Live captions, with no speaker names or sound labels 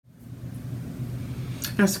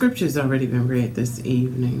Our scripture has already been read this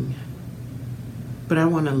evening, but I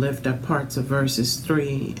want to lift up parts of verses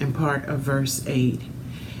 3 and part of verse 8.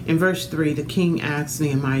 In verse 3, the king asked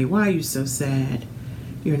Nehemiah, "Why are you so sad?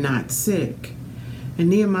 You're not sick."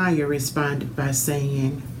 And Nehemiah responded by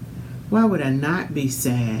saying, "Why would I not be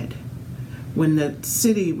sad when the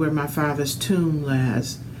city where my father's tomb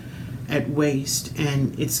lies at waste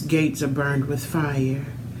and its gates are burned with fire?"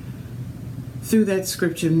 Through that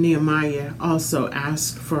scripture, Nehemiah also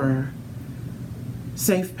asked for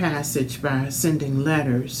safe passage by sending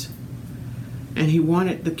letters, and he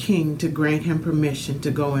wanted the king to grant him permission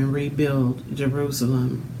to go and rebuild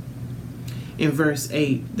Jerusalem. In verse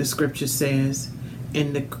 8, the scripture says,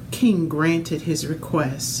 "And the king granted his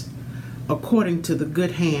request according to the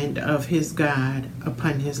good hand of his God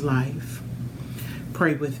upon his life."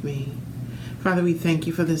 Pray with me. Father, we thank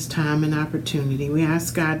you for this time and opportunity. We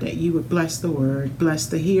ask, God, that you would bless the word, bless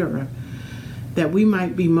the hearer, that we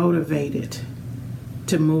might be motivated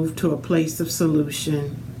to move to a place of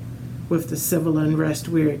solution with the civil unrest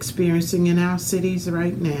we're experiencing in our cities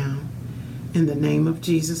right now. In the name of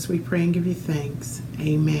Jesus, we pray and give you thanks.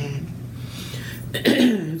 Amen.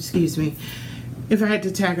 Excuse me. If I had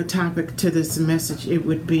to tag a topic to this message, it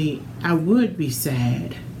would be, I would be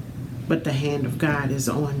sad, but the hand of God is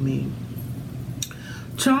on me.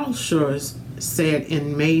 Charles Schurz said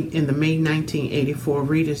in the May 1984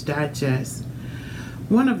 Reader's Digest,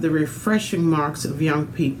 "One of the refreshing marks of young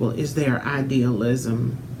people is their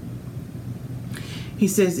idealism." He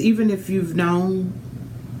says, even if you've known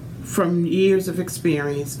from years of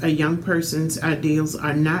experience a young person's ideals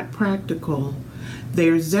are not practical,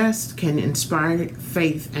 their zest can inspire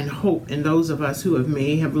faith and hope in those of us who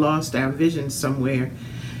may have lost our vision somewhere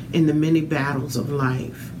in the many battles of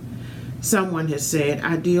life. Someone has said,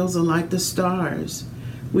 ideals are like the stars.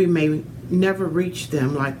 We may never reach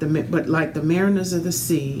them, but like the mariners of the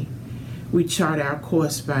sea, we chart our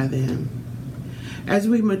course by them. As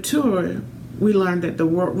we mature, we learn that the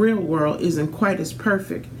real world isn't quite as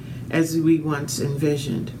perfect as we once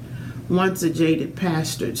envisioned. Once a jaded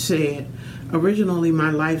pastor said, "Originally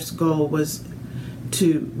my life's goal was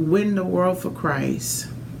to win the world for Christ.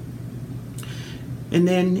 And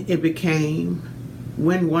then it became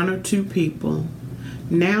win one or two people.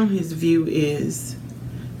 Now his view is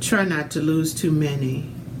try not to lose too many."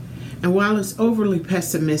 And while it's overly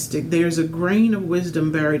pessimistic, there's a grain of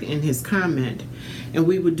wisdom buried in his comment, and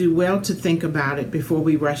we would do well to think about it before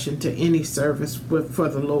we rush into any service for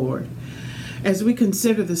the Lord. As we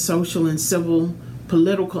consider the social and civil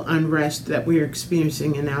political unrest that we're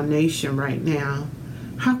experiencing in our nation right now,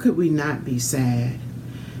 how could we not be sad?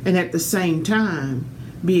 And at the same time,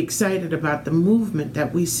 be excited about the movement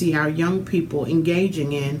that we see our young people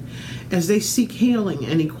engaging in as they seek healing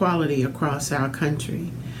and equality across our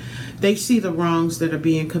country. They see the wrongs that are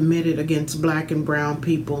being committed against black and brown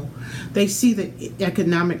people. They see the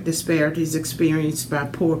economic disparities experienced by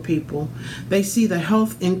poor people. They see the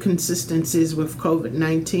health inconsistencies with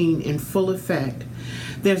COVID-19 in full effect.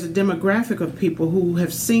 There's a demographic of people who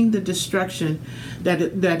have seen the destruction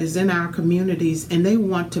that is in our communities, and they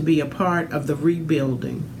want to be a part of the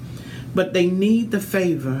rebuilding. But they need the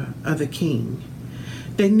favor of the king.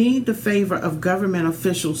 They need the favor of government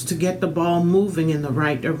officials to get the ball moving in the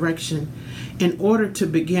right direction in order to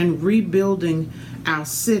begin rebuilding our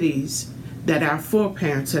cities that our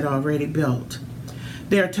foreparents had already built.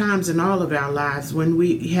 There are times in all of our lives when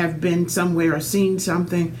we have been somewhere or seen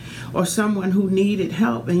something or someone who needed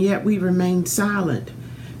help, and yet we remained silent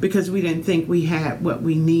because we didn't think we had what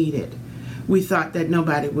we needed. We thought that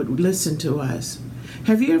nobody would listen to us.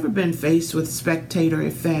 Have you ever been faced with spectator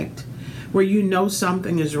effect, where you know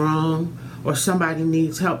something is wrong or somebody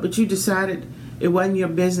needs help, but you decided it wasn't your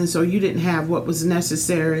business or you didn't have what was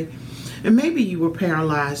necessary, and maybe you were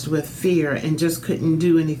paralyzed with fear and just couldn't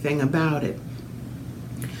do anything about it?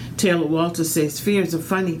 Taylor Walter says, "Fear is a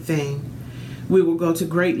funny thing. We will go to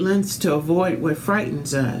great lengths to avoid what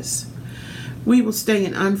frightens us. We will stay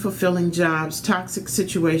in unfulfilling jobs, toxic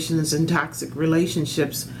situations, and toxic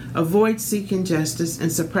relationships, avoid seeking justice,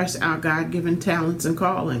 and suppress our God-given talents and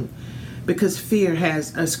calling because fear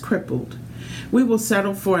has us crippled. We will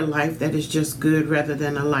settle for a life that is just good rather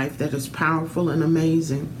than a life that is powerful and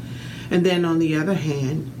amazing." And then on the other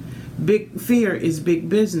hand, big fear is big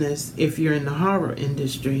business if you're in the horror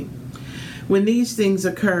industry. When these things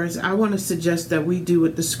occur, I want to suggest that we do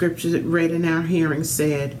what the scripture that read in our hearing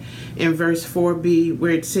said in verse 4b,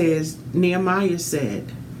 where it says, Nehemiah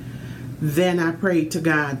said, "Then I prayed to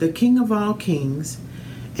God, the King of all kings,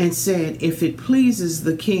 and said, if it pleases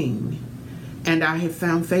the king, and I have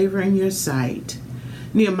found favor in your sight,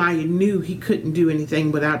 Nehemiah knew he couldn't do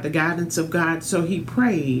anything without the guidance of God, so he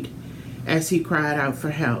prayed as he cried out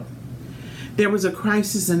for help. There was a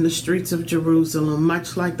crisis in the streets of Jerusalem,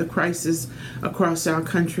 much like the crisis across our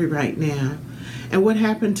country right now. And what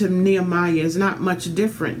happened to Nehemiah is not much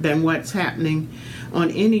different than what's happening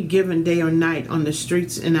on any given day or night on the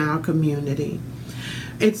streets in our community.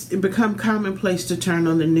 It's become commonplace to turn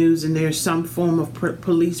on the news and there's some form of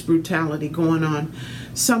police brutality going on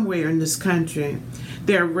somewhere in this country.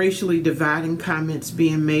 There are racially dividing comments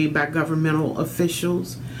being made by governmental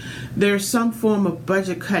officials. There's some form of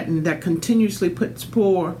budget cutting that continuously puts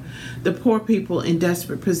the poor people in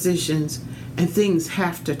desperate positions, and things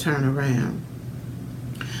have to turn around.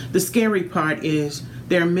 The scary part is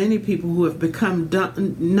there are many people who have become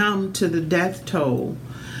numb to the death toll,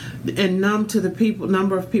 and numb to the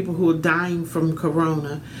number of people who are dying from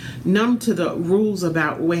corona, numb to the rules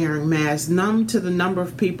about wearing masks, numb to the number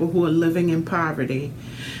of people who are living in poverty.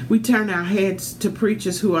 We turn our heads to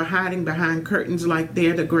preachers who are hiding behind curtains like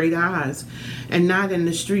they're the great Oz, and not in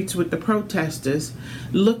the streets with the protesters,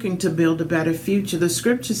 looking to build a better future. The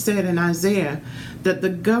scripture said in Isaiah that the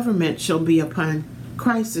government shall be upon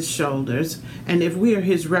Christ's shoulders, and if we are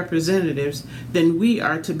his representatives, then we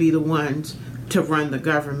are to be the ones to run the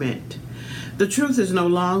government. The truth is no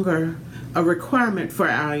longer a requirement for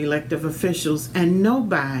our elected officials, and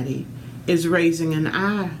nobody is raising an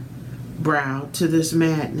eyebrow to this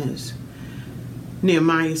madness.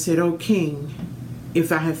 Nehemiah said, "O king,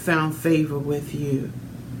 if I have found favor with you,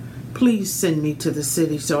 please send me to the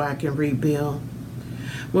city so I can rebuild."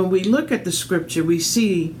 When we look at the scripture, we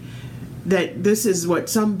see that this is what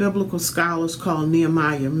some biblical scholars call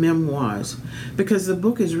Nehemiah memoirs, because the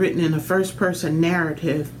book is written in a first-person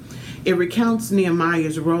narrative. It recounts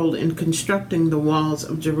Nehemiah's role in constructing the walls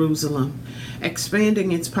of Jerusalem,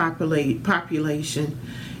 expanding its population.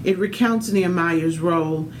 It recounts Nehemiah's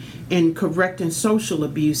role in correcting social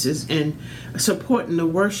abuses and supporting the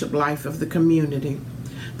worship life of the community.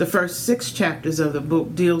 The first 6 chapters of the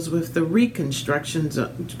book deals with the reconstruction of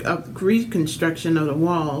the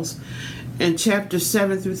walls, and chapters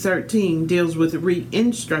 7 through 13 deals with the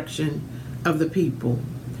reinstruction of the people.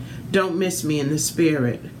 Don't miss me in the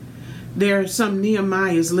spirit. There are some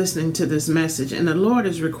Nehemiahs listening to this message, and the Lord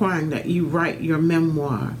is requiring that you write your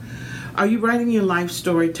memoir. Are you writing your life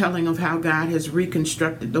story, telling of how God has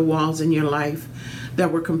reconstructed the walls in your life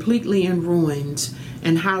that were completely in ruins,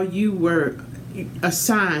 and how you were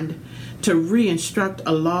assigned to reinstruct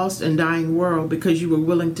a lost and dying world because you were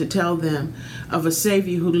willing to tell them of a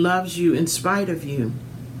Savior who loves you in spite of you?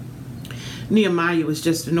 Nehemiah was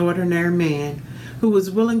just an ordinary man who was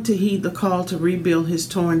willing to heed the call to rebuild his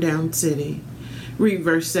torn down city. Read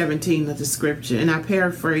verse 17 of the scripture, and I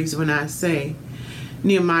paraphrase when I say,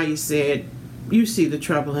 Nehemiah said, "You see the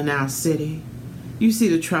trouble in our city. You see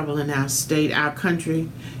the trouble in our state, our country.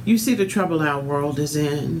 You see the trouble our world is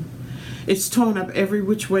in. It's torn up every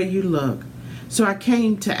which way you look. So I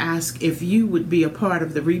came to ask if you would be a part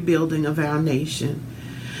of the rebuilding of our nation.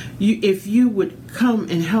 If you would come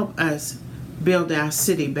and help us build our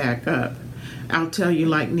city back up." I'll tell you,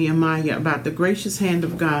 like Nehemiah, about the gracious hand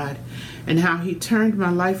of God and how he turned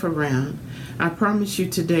my life around. I promise you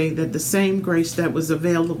today that the same grace that was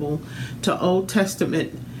available to Old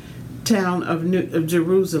Testament town of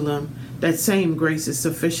Jerusalem, that same grace is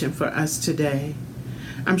sufficient for us today.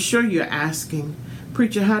 I'm sure you're asking,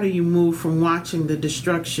 "Preacher, how do you move from watching the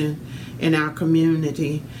destruction in our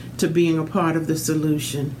community to being a part of the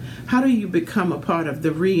solution? How do you become a part of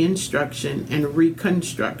the reinstruction and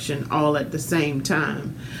reconstruction all at the same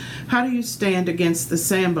time? How do you stand against the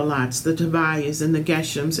Sanballats, the Tobias, and the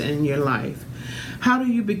Geshems in your life? How do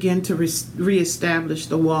you begin to reestablish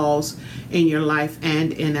the walls in your life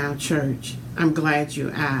and in our church?" I'm glad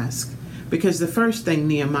you asked, because the first thing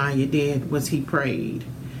Nehemiah did was he prayed.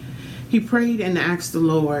 He prayed and asked the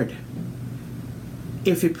Lord,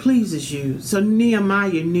 "If it pleases you." So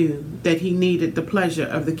Nehemiah knew that he needed the pleasure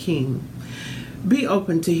of the king. Be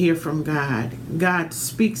open to hear from God. God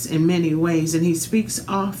speaks in many ways, and he speaks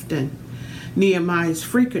often. Nehemiah's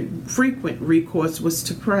frequent recourse was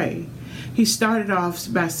to pray. He started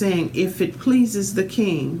off by saying, "If it pleases the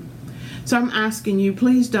king." So I'm asking you,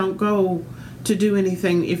 please don't go to do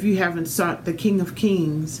anything if you haven't sought the King of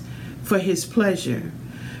Kings for his pleasure.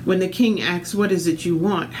 When the king asks, "What is it you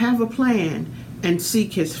want?" have a plan and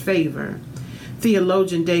seek his favor.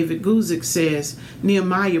 Theologian David Guzik says,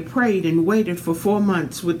 Nehemiah prayed and waited for 4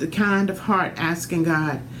 months with the kind of heart asking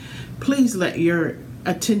God, "Please let your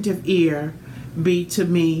attentive ear be to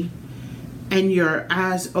me and your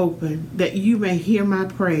eyes open, that you may hear my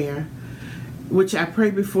prayer, which I pray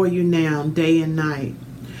before you now, day and night."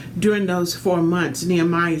 During those 4 months,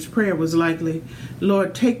 Nehemiah's prayer was likely,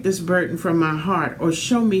 Lord, take this burden from my heart, or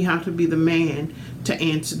show me how to be the man to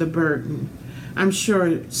answer the burden. I'm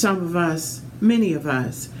sure some of us, many of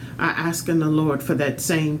us, are asking the Lord for that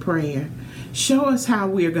same prayer. Show us how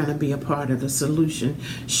we're going to be a part of the solution.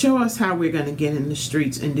 Show us how we're going to get in the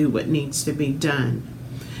streets and do what needs to be done.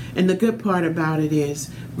 And the good part about it is,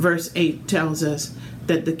 verse 8 tells us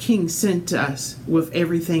that the king sent us with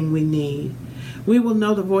everything we need. We will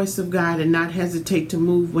know the voice of God and not hesitate to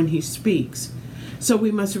move when he speaks. So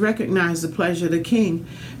we must recognize the pleasure of the king,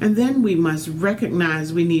 and then we must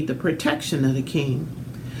recognize we need the protection of the king.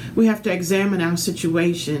 We have to examine our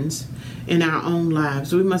situations in our own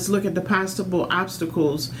lives. We must look at the possible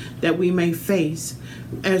obstacles that we may face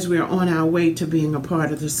as we are on our way to being a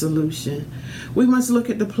part of the solution. We must look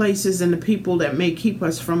at the places and the people that may keep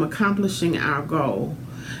us from accomplishing our goal.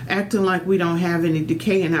 Acting like we don't have any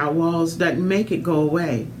decay in our walls doesn't make it go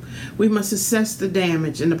away. We must assess the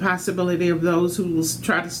damage and the possibility of those who will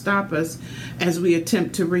try to stop us as we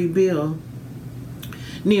attempt to rebuild.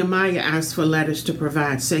 Nehemiah asked for letters to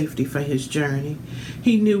provide safety for his journey.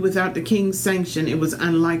 He knew without the king's sanction it was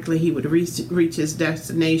unlikely he would reach his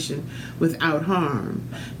destination without harm.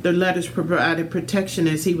 The letters provided protection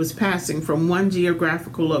as he was passing from one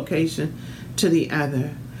geographical location to the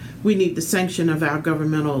other. We need the sanction of our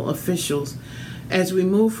governmental officials as we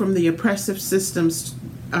move from the oppressive systems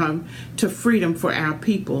to freedom for our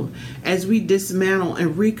people, as we dismantle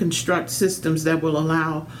and reconstruct systems that will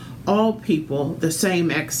allow all people the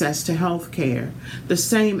same access to health care, the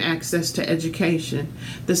same access to education,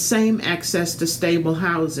 the same access to stable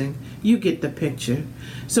housing. You get the picture.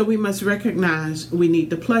 So we must recognize we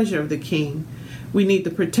need the pleasure of the king, we need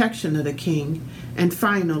the protection of the king, and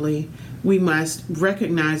finally, we must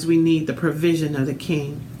recognize we need the provision of the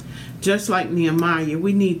king. Just like Nehemiah,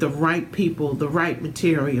 we need the right people, the right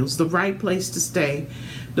materials, the right place to stay,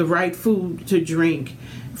 the right food to drink,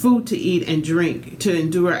 food to eat and drink to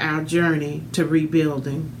endure our journey to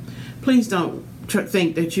rebuilding. Please don't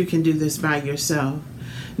think that you can do this by yourself.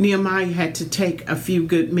 Nehemiah had to take a few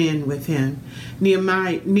good men with him.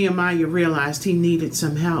 Nehemiah realized he needed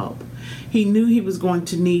some help. He knew he was going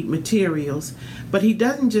to need materials, but he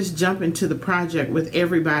doesn't just jump into the project with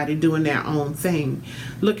everybody doing their own thing.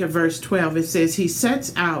 Look at verse 12. It says he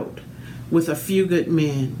sets out with a few good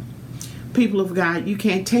men. People of God, you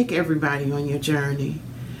can't take everybody on your journey.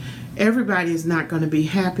 Everybody is not going to be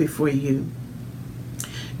happy for you.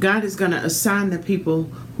 God is going to assign the people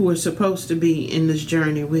who are supposed to be in this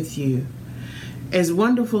journey with you. As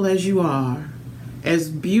wonderful as you are, as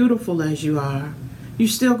beautiful as you are, you're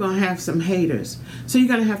still going to have some haters. So you're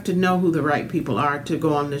going to have to know who the right people are to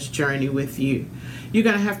go on this journey with you. You're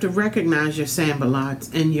going to have to recognize your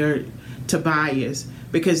Sanballats and your Tobiahs,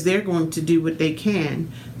 because they're going to do what they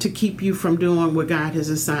can to keep you from doing what God has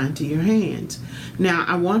assigned to your hands. Now,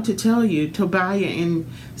 I want to tell you, Tobiah and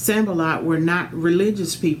Sanballat were not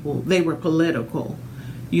religious people. They were political.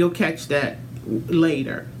 You'll catch that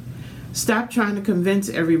later. Stop trying to convince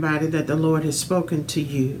everybody that the Lord has spoken to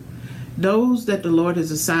you. Those that the Lord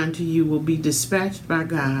has assigned to you will be dispatched by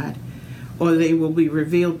God, or they will be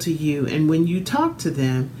revealed to you. And when you talk to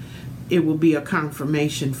them, it will be a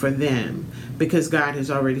confirmation for them, because God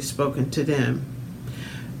has already spoken to them.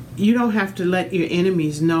 You don't have to let your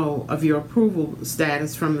enemies know of your approval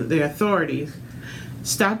status from the authorities.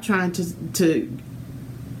 Stop trying to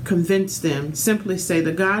convince them. Simply say,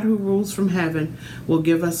 the God who rules from heaven will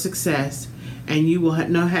give us success, and you will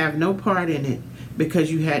have no part in it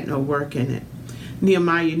because you had no work in it.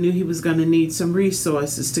 Nehemiah knew he was going to need some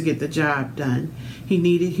resources to get the job done. He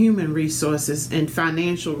needed human resources and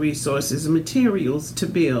financial resources, materials to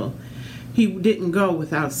build. He didn't go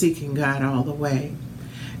without seeking God all the way.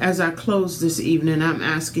 As I close this evening, I'm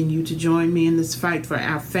asking you to join me in this fight for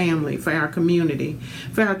our family, for our community,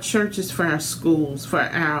 for our churches, for our schools, for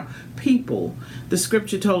our people. The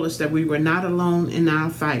scripture told us that we were not alone in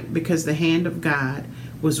our fight because the hand of God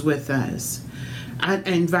was with us. I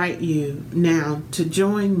invite you now to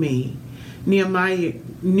join me. Nehemiah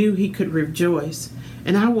knew he could rejoice,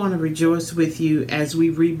 and I want to rejoice with you as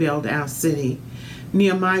we rebuild our city.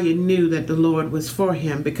 Nehemiah knew that the Lord was for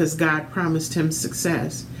him because God promised him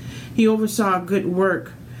success. He oversaw good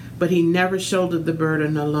work, but he never shouldered the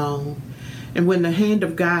burden alone. And when the hand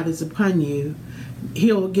of God is upon you,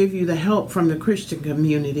 He'll give you the help from the Christian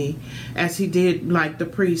community, as he did like the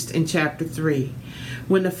priest in chapter 3.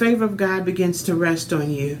 When the favor of God begins to rest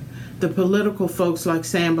on you, the political folks like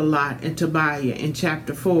Sanballat and Tobiah in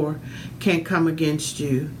chapter 4 can't come against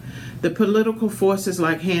you. The political forces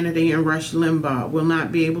like Hannity and Rush Limbaugh will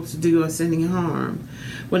not be able to do us any harm.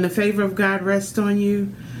 When the favor of God rests on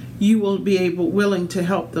you, you will be willing to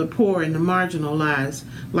help the poor and the marginalized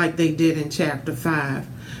like they did in chapter 5.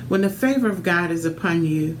 When the favor of God is upon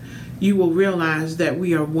you, you will realize that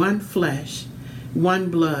we are one flesh,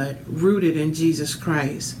 one blood, rooted in Jesus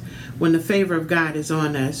Christ. When the favor of God is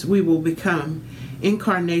on us, we will become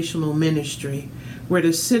incarnational ministry, where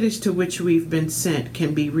the cities to which we've been sent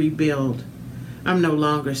can be rebuilt. I'm no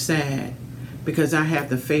longer sad because I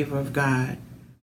have the favor of God.